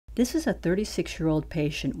This is a 36-year-old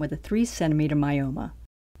patient with a 3-centimeter myoma.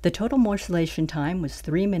 The total morcellation time was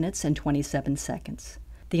 3 minutes and 27 seconds.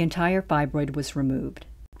 The entire fibroid was removed.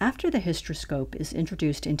 After the hysteroscope is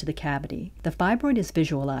introduced into the cavity, the fibroid is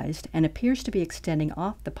visualized and appears to be extending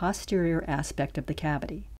off the posterior aspect of the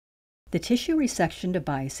cavity. The tissue resection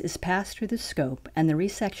device is passed through the scope and the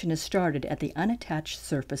resection is started at the unattached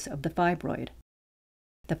surface of the fibroid.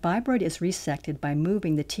 The fibroid is resected by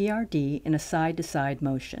moving the TRD in a side-to-side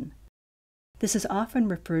motion. This is often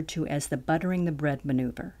referred to as the buttering the bread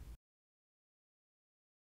maneuver.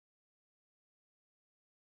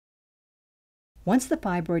 Once the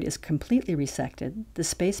fibroid is completely resected, the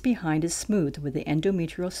space behind is smoothed with the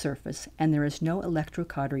endometrial surface and there is no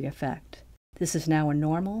electrocautery effect. This is now a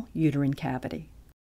normal uterine cavity.